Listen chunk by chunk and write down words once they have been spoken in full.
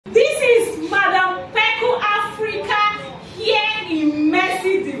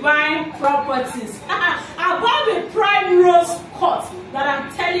properties. About the PrimeRose court that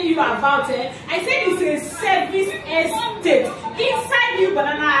I'm telling you about, I said it's a service estate inside New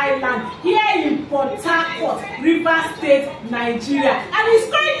Banana Island here in Harcourt, Rivers State, Nigeria, and it's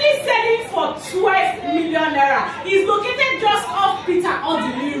currently selling for 12 million naira. It's located just off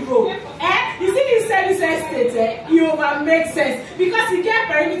Odili Road. You see this service estate, it over makes sense because you get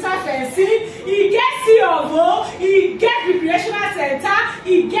perimeter fencing, you get COO, you get recreational center,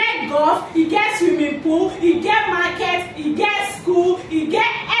 you get golf, you get swimming pool, you get market, you get school, you get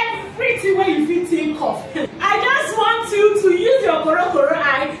everything where you fit think of. I just want you to use your koro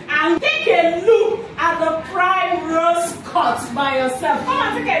eye and take a look at the PrimeRose court by yourself. Come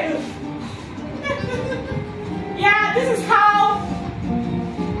on, take a look. Yeah, this is how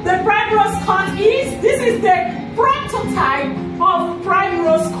the PrimeRose court is. This is the prototype of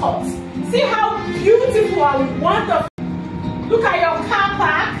PrimeRose court. See how beautiful and wonderful. Look at your car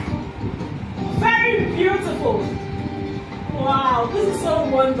park. Very beautiful. Wow, this is so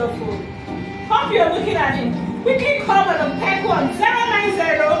wonderful. Hope you're looking at it. Quickly call on the Pekle on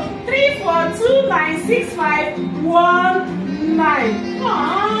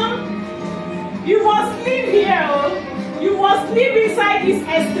 090-342-96519. You must live here. You must live inside this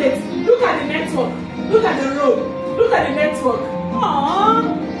estate. Look at the network. Look at the road. Look at the network.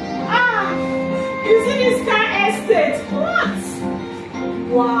 You see this car estate? What?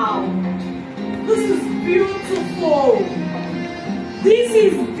 Wow. This is beautiful. This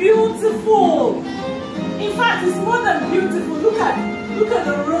is beautiful. In fact, it's more than beautiful. Look at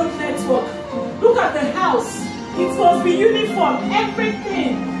the road network. Look at the house. It must be uniform.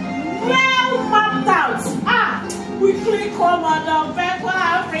 Everything well mapped out. We click on Madam Pekle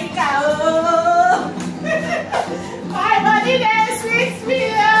Africa. My body there, sweet me.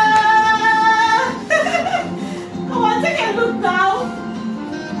 Come on, take a look now.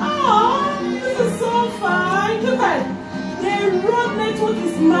 This is so fine. Look at the road network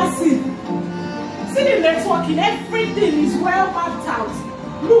is massive. See the networking, everything is well mapped out.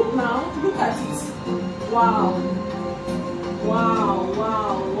 Look now, look at it. Wow. Wow,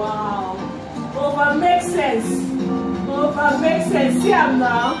 wow, wow. Over makes sense. Over makes sense. See them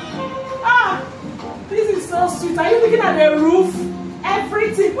now. This is so sweet. Are you looking at the roof?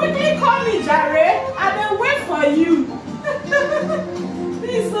 Everything. When you call me Jare, I will wait for you.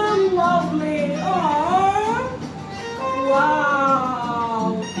 This is so lovely.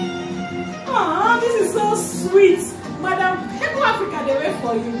 Wow. This is so sweet. Madam Pekle Africa, they wait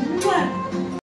for you.